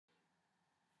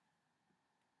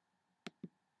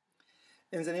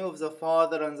In the name of the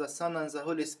Father, and the Son, and the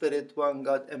Holy Spirit, one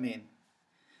God, Amen.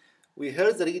 We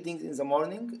heard the readings in the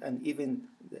morning and even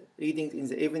the readings in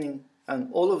the evening, and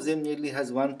all of them nearly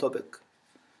has one topic.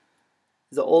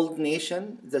 The old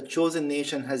nation, the chosen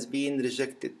nation, has been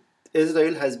rejected.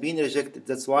 Israel has been rejected.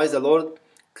 That's why the Lord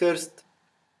cursed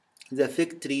the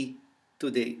fig tree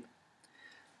today.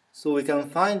 So we can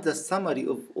find the summary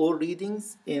of all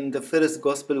readings in the first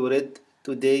gospel we read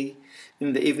today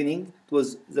in the evening. It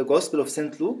was the Gospel of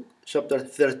St. Luke, chapter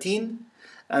 13,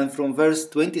 and from verse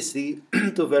 23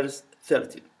 to verse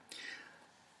 30.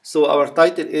 So our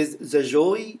title is The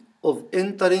Joy of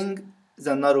Entering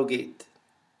the Narrow Gate.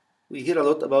 We hear a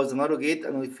lot about the narrow gate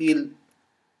and we feel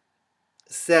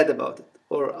sad about it,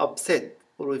 or upset,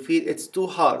 or we feel it's too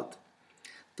hard.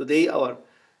 Today our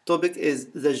topic is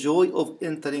the joy of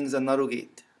entering the narrow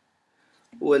gate.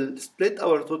 We'll split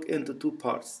our talk into two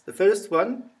parts. The first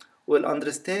one will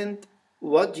understand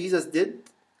what Jesus did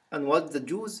and what the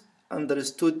Jews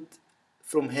understood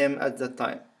from him at that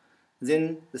time.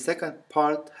 Then the second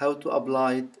part, how to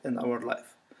apply it in our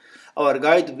life. Our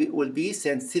guide will be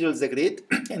St. Cyril the Great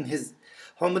in his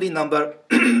homily number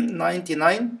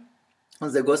 99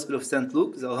 on the Gospel of St.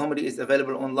 Luke. The homily is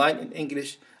available online in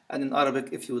English and in Arabic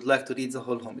if you would like to read the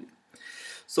whole homily.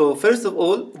 So first of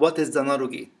all, what is the narrow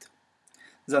gate?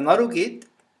 The narrow gate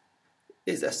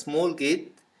is a small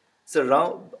gate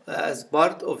as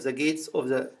part of the gates of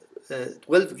the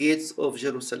 12 gates of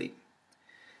Jerusalem.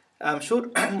 I'm sure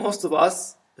most of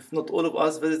us, if not all of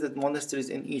us, visited monasteries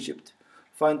in Egypt.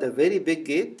 Find a very big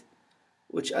gate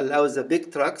which allows the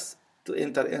big trucks to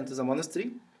enter into the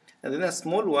monastery, and then a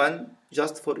small one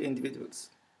just for individuals.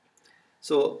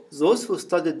 So those who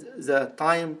studied the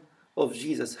time of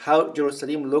Jesus, how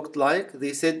Jerusalem looked like,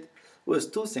 they said was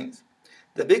two things.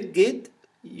 The big gate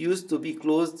used to be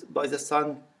closed by the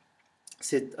sunset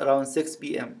around 6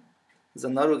 p.m. The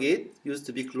narrow gate used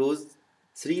to be closed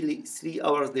 3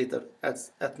 hours later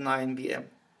at 9 p.m.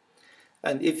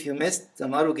 And if you missed the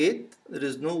narrow gate, there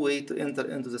is no way to enter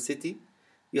into the city.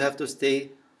 You have to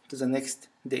stay to the next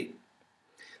day.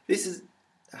 This is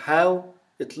how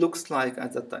it looks like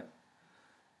at that time.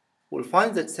 We'll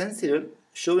find that St. Cyril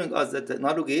showing us that the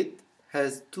narrow gate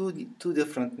has two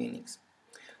different meanings.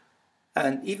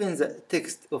 And even the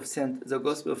text of the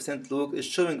Gospel of St. Luke is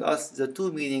showing us the two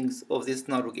meanings of this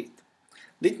narrow gate.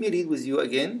 Let me read with you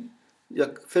again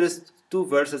the first two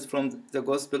verses from the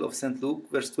Gospel of St.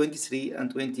 Luke, verse 23 and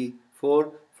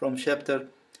 24 from chapter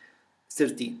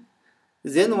 13.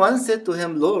 Then one said to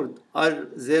him, Lord, are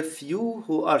there few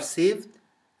who are saved?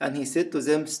 And he said to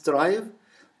them, strive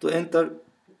to enter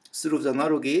through the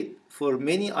narrow gate, for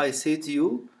many, I say to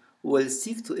you, will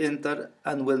seek to enter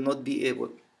and will not be able.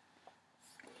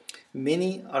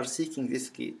 Many are seeking this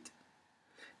gate.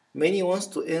 Many wants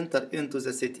to enter into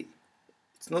the city.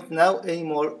 It's not now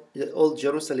anymore the old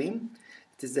Jerusalem,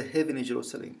 it is the heavenly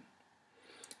Jerusalem.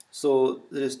 So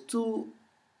there is two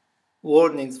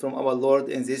warnings from our Lord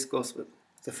in this gospel.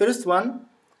 The first one,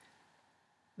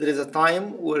 there is a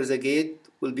time where the gate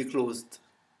will be closed.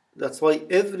 That's why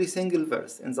every single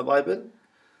verse in the Bible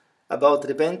about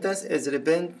repentance is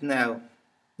repent now,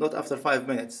 not after 5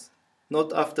 minutes,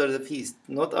 not after the feast,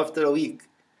 not after a week.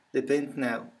 Repent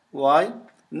now. Why?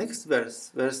 Next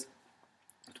verse, verse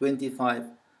 25.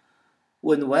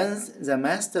 When once the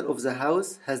master of the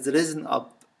house has risen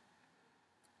up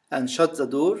and shut the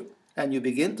door, and you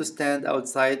begin to stand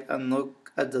outside and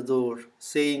knock at the door,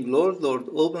 saying, Lord, Lord,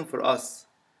 open for us.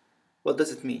 What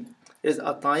does it mean? There is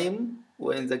a time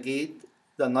when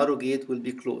the narrow gate will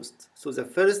be closed. So the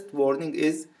first warning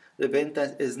is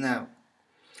repentance is now.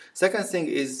 Second thing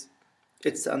is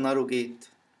it's a narrow gate.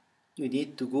 You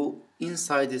need to go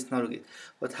inside this narrow gate.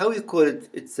 But how we call it?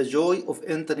 It's the joy of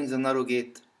entering the narrow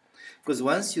gate. Because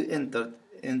once you enter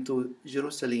into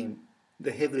Jerusalem,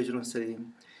 the heavenly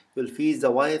Jerusalem, you'll feel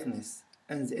the wideness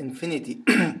and the infinity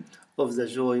of the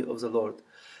joy of the Lord,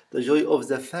 the joy of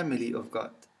the family of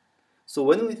God. So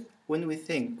when we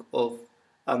think of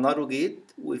a narrow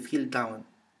gate, we feel down.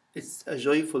 It's a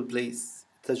joyful place.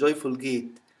 It's a joyful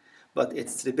gate. But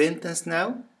it's repentance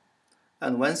now.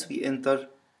 And once we enter,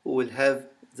 we will have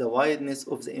the wideness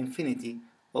of the infinity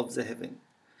of the heaven.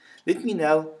 Let me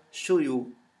now show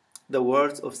you the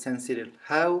words of St. Cyril,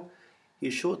 how he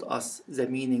showed us the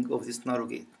meaning of this narrow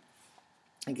gate.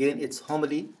 Again, it's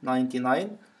homily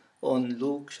 99 on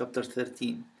Luke chapter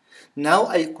 13. Now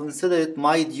I consider it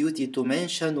my duty to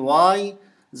mention why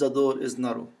the door is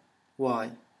narrow.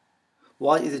 Why?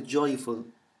 Why is it joyful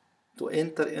to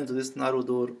enter into this narrow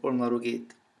door or narrow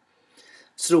gate,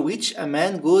 through which a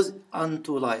man goes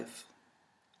unto life?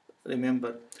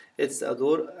 Remember, it's a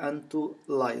door unto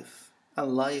life.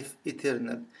 and life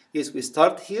eternal. Yes, we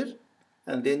start here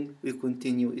and then we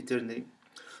continue eternally.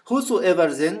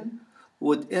 Whosoever then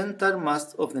would enter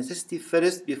must of necessity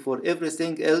first, before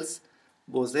everything else,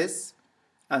 possess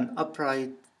an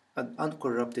upright and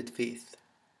uncorrupted faith.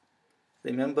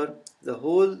 Remember, the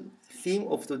whole theme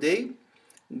of today,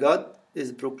 God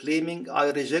is proclaiming, I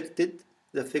rejected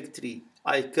the fig tree.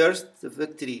 I cursed the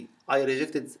fig tree. I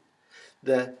rejected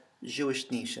the Jewish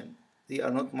nation. They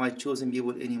are not my chosen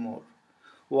people anymore.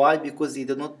 Why? Because they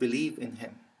do not believe in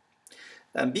Him.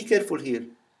 And be careful here.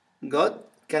 God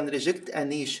can reject a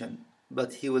nation,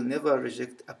 but He will never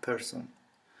reject a person.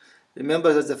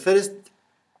 Remember that the first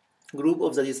group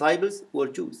of the disciples were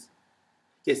Jews.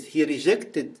 Yes, He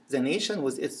rejected the nation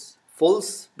with its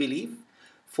false belief,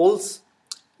 false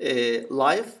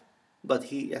life, but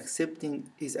He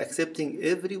is accepting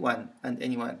everyone and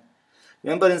anyone.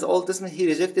 Remember in the Old Testament, He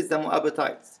rejected the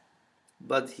Moabites,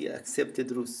 but He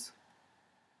accepted Ruth.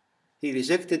 He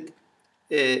rejected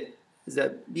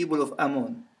the people of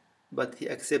Ammon, but He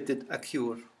accepted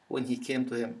Achor when he came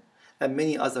to Him, and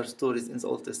many other stories in the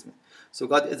Old Testament. So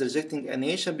God is rejecting a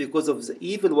nation because of the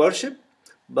evil worship,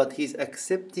 but He's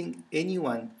accepting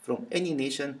anyone from any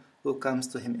nation who comes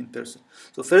to Him in person.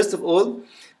 So first of all,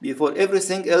 before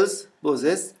everything else,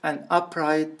 possess an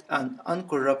upright and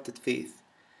uncorrupted faith.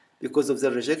 Because of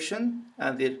their rejection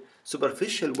and their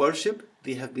superficial worship,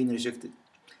 they have been rejected.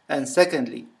 And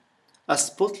secondly, a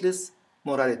spotless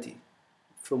morality.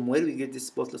 From where we get this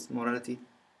spotless morality?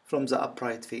 From the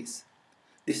upright faith.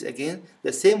 This is again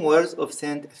the same words of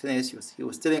Saint Athanasius. He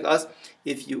was telling us,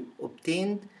 if you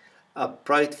obtained a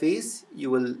upright faith, it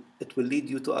will lead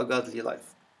you to a godly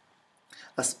life.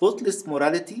 A spotless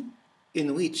morality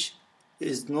in which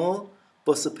is no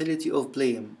possibility of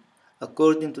blame,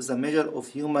 according to the measure of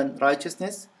human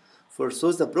righteousness. For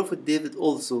so the prophet David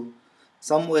also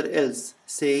somewhere else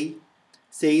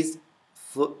says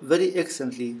very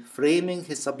excellently, framing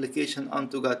his supplication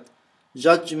unto God,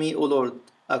 judge me, O Lord,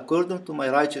 according to my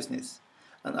righteousness,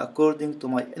 and according to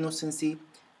my innocency,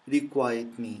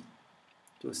 requite me.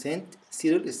 So Saint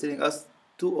Cyril is telling us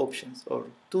two options or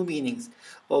two meanings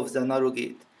of the narrow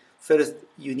gate. First,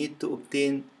 you need to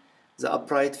obtain the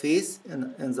upright faith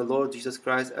in the Lord Jesus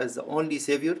Christ as the only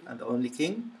Savior and the only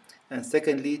King. And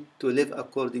secondly, to live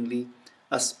accordingly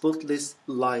a spotless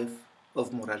life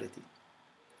of morality.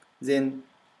 Then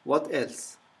what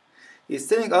else? He's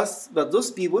telling us that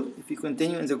those people, if we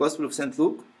continue in the Gospel of St.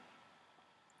 Luke,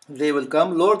 they will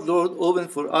come, Lord, Lord, open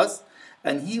for us,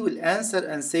 and He will answer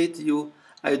and say to you,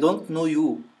 I don't know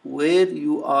you, where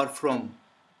you are from.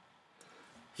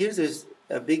 Here there's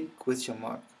a big question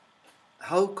mark.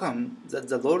 How come that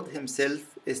the Lord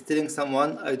Himself is telling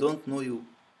someone, I don't know you?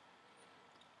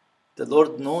 The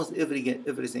Lord knows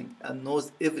everything and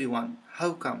knows everyone.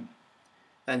 How come?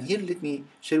 And here let me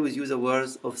share with you the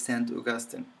words of St.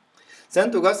 Augustine.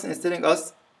 St. Augustine is telling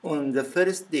us, on the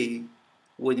first day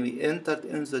when we entered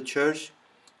into the church,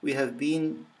 we have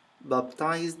been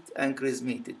baptized and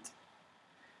chrismated.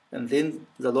 And then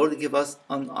the Lord gave us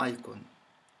an icon.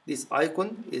 This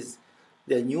icon is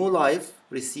the new life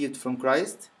received from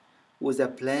Christ with a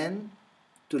plan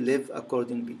to live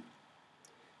accordingly.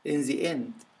 In the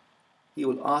end, He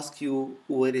will ask you,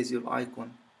 where is your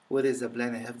icon? Where is the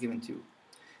plan I have given to you?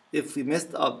 If we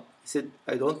messed up, he said,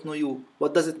 I don't know you.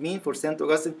 What does it mean for St.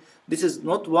 Augustine? This is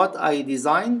not what I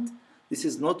designed. This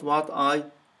is not what I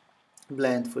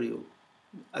planned for you.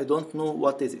 I don't know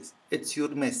what it is. It's your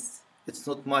mess. It's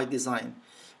not my design.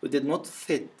 It did not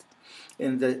fit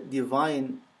in the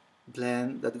divine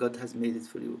plan that God has made it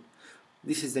for you.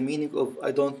 This is the meaning of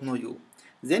I don't know you.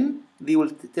 Then they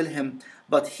will tell him,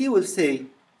 but he will say,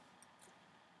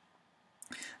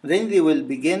 then they will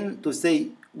begin to say,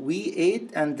 we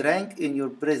ate and drank in your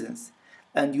presence,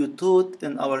 and you taught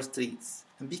in our streets.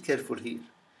 And be careful here.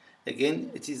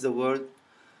 Again, it is the word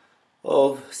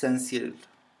of St. Cyril.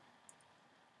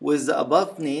 With the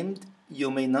above named,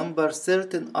 you may number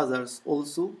certain others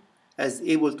also, as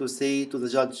able to say to the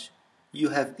judge, you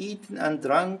have eaten and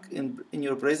drunk in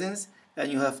your presence,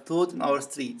 and you have taught in our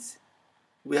streets.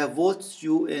 We have watched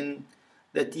you in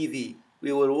the TV.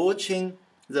 We were watching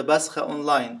the Pascha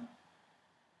online.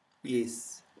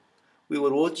 Yes. We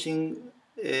were watching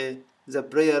the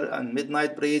prayer and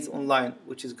midnight prayers online,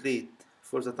 which is great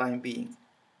for the time being.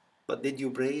 But did you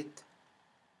pray it?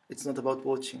 It's not about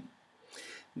watching.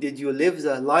 Did you live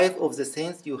the life of the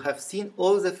saints? You have seen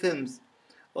all the films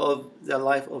of the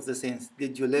life of the saints.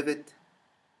 Did you live it?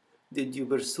 Did you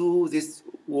pursue this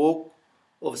walk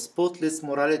of spotless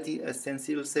morality, as St.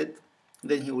 Cyril said?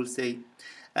 Then he will say,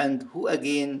 and who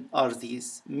again are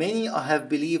these? Many have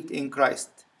believed in Christ.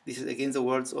 This is again the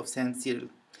words of St. Cyril.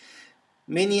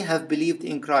 Many have believed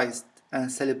in Christ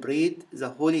and celebrate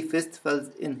the holy festivals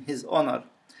in his honor,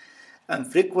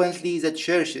 and frequently the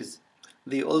churches.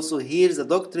 They also hear the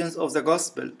doctrines of the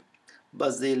gospel,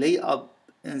 but they lay up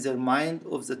in their mind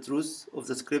of the truth of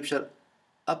the scripture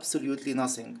absolutely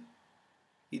nothing.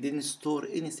 He didn't store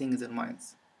anything in their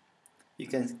minds. You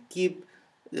can keep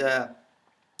the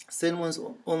sermons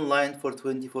online for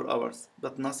 24 hours,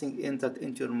 but nothing entered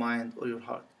into your mind or your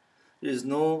heart. There is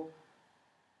no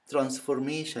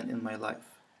transformation in my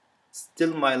life.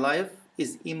 Still, my life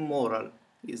is immoral.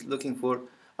 He is looking for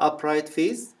upright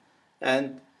faith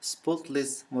and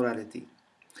spotless morality.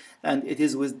 And it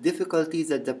is with difficulty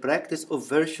that the practice of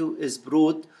virtue is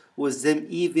brought with them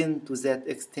even to that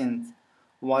extent,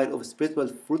 while of spiritual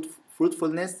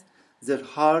fruitfulness their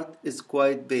heart is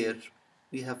quite bare.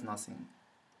 We have nothing.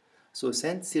 So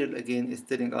Saint Cyril again is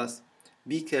telling us,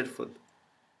 be careful.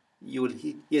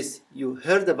 Yes, you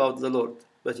heard about the Lord,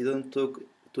 but you don't talk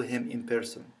to him in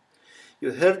person.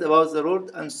 You heard about the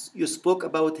Lord and you spoke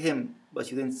about him,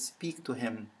 but you didn't speak to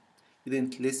him. You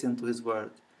didn't listen to his word.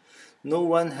 No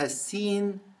one has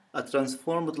seen a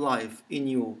transformed life in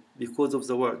you because of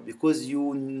the word, because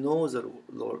you know the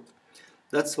Lord.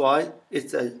 That's why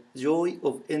it's a joy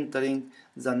of entering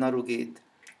the narrow gate.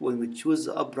 When we choose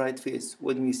the upright faith,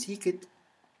 when we seek it,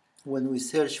 when we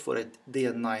search for it day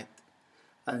and night.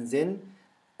 And then,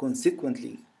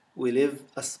 consequently, we live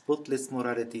a spotless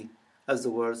morality, as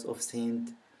the words of Saint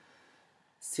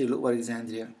Cyril of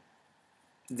Alexandria.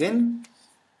 Then,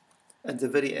 at the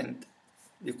very end,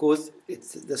 because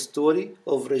it's the story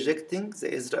of rejecting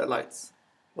the Israelites.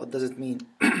 What does it mean?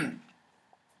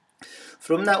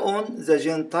 From now on, the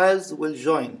Gentiles will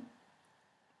join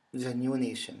the new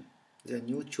nation, the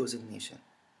new chosen nation.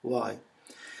 Why?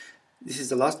 This is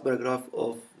the last paragraph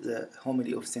of the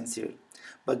homily of Saint Cyril.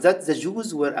 But that the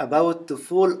Jews were about to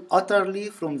fall utterly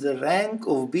from the rank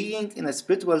of being, in a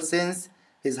spiritual sense,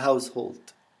 his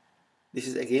household. This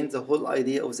is again the whole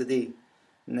idea of the day.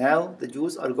 Now the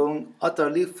Jews are going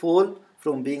utterly fall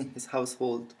from being his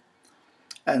household,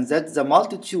 and that the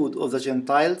multitude of the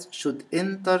Gentiles should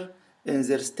enter in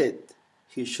their stead.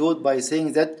 He showed by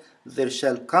saying that there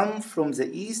shall come from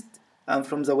the east and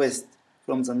from the west,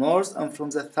 from the north and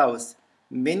from the south,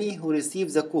 many who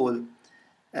receive the call,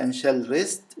 and shall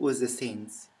rest with the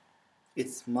saints.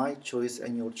 It's my choice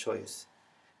and your choice.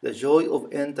 The joy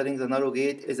of entering the narrow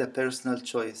gate is a personal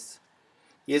choice.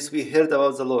 Yes, we heard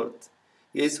about the Lord.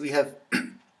 Yes, we have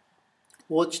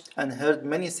watched and heard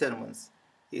many sermons.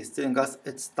 He is telling us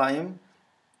it's time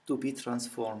to be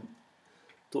transformed,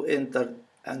 to enter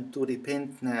and to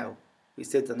repent now. We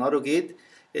said the narrow gate,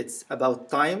 it's about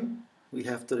time, we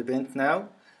have to repent now,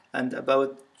 and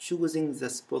about choosing the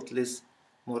spotless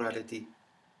morality,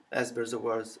 as per the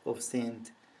words of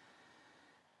Saint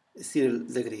Cyril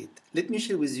the Great. Let me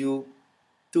share with you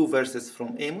 2 verses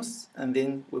from Amos, and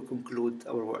then we'll conclude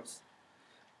our words.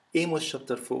 Amos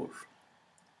chapter 4.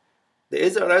 The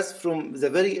Israelites from the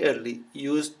very early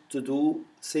used to do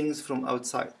things from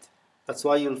outside. That's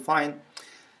why you'll find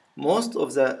most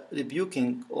of the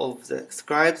rebuking of the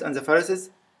scribes and the Pharisees,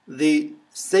 they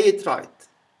say it right,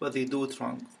 but they do it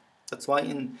wrong. That's why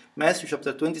in Matthew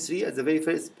chapter 23, at the very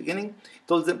first beginning, he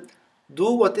told them,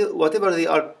 do whatever they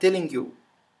are telling you,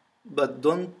 but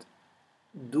don't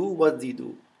do what they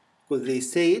do, because they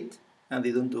say it and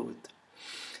they don't do it.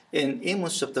 In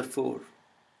Amos chapter 4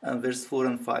 and verse 4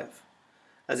 and 5,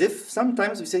 as if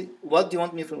sometimes we say, what do you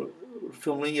want me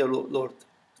from me, Lord?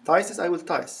 Tithes, I will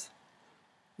tithe.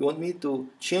 You want me to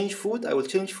change food? I will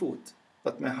change food,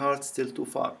 but my heart's still too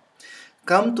far.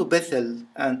 Come to Bethel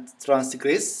and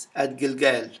transgress at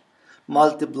Gilgal.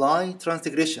 Multiply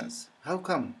transgressions. How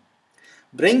come?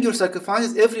 Bring your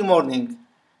sacrifices every morning,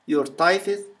 your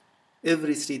tithes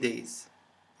every 3 days.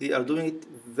 They are doing it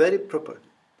very properly,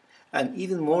 and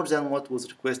even more than what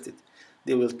was requested.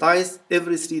 They will tithe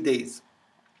every 3 days.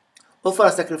 Offer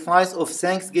a sacrifice of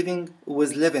thanksgiving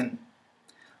with leaven.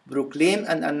 Proclaim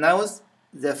and announce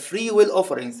the free will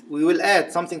offerings. We will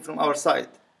add something from our side.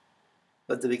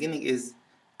 But the beginning is,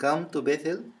 come to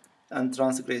Bethel and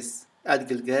transgress. At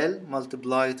Gilgal,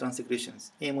 multiply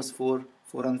transgressions. Amos 4,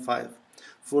 4 and 5.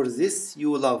 For this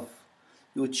you love,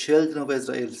 you children of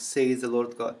Israel, says the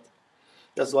Lord God.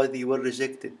 That's why they were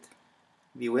rejected.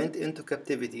 They went into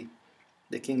captivity,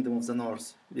 the kingdom of the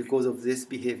north, because of this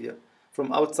behavior.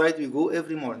 From outside we go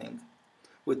every morning.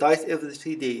 We tithe every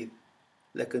 3 days,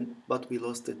 but we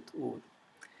lost it all.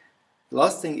 The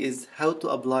last thing is how to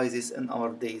apply this in our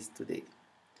days today.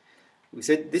 We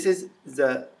said this is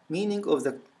the meaning of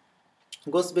the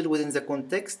gospel within the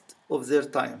context of their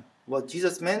time, what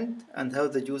Jesus meant and how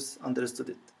the Jews understood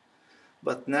it.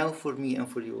 But now for me and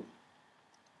for you,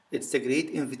 It's a great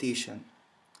invitation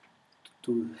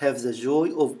to have the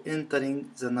joy of entering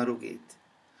the narrow gate,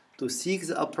 to seek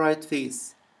the upright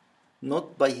face,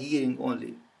 not by hearing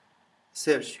only.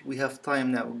 Search, we have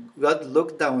time now. God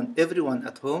looked down everyone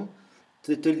at home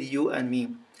to tell you and me,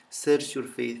 search your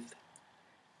faith,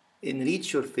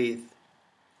 enrich your faith.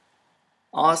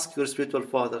 Ask your spiritual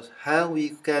father how we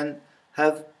can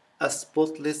have a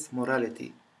spotless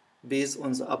morality based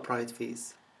on the upright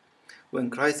faith. When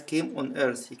Christ came on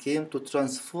earth, he came to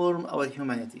transform our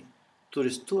humanity, to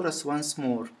restore us once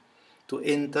more, to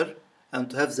enter and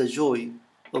to have the joy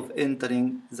of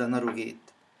entering the narrow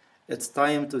gate. It's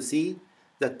time to see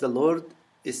that the Lord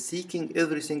is seeking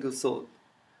every single soul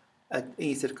at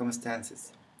any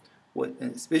circumstances.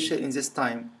 Especially in this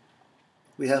time,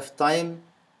 we have time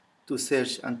to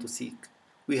search and to seek.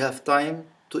 We have time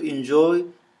to enjoy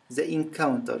the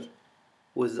encounter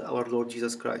with our Lord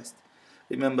Jesus Christ.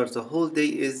 Remember, the whole day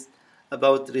is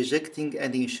about rejecting a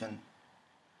nation.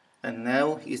 And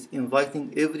now he is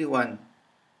inviting everyone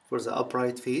for the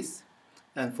upright faith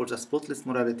and for the spotless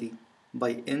morality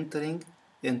by entering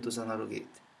into the narrow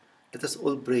gate. Let us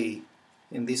all pray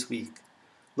in this week.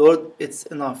 Lord, it's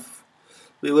enough.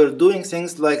 We were doing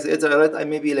things like the Israelite and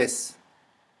maybe less.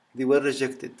 They were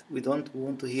rejected. We don't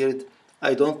want to hear it.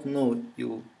 I don't know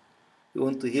you. We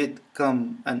want to hear it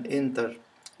come and enter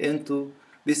into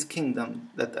this kingdom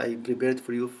that I prepared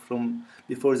for you from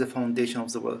before the foundation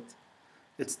of the world.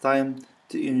 It's time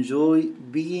to enjoy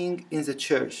being in the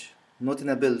church, not in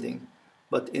a building,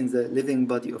 but in the living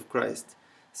body of Christ,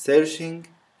 searching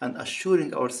and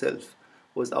assuring ourselves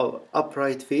with our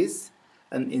upright faith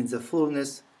and in the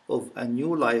fullness of a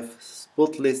new life,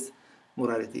 spotless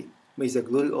morality. May the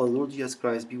glory of our Lord Jesus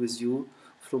Christ be with you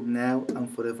from now and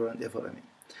forever and ever. Amen.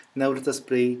 Now let us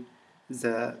pray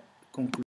the conclusion.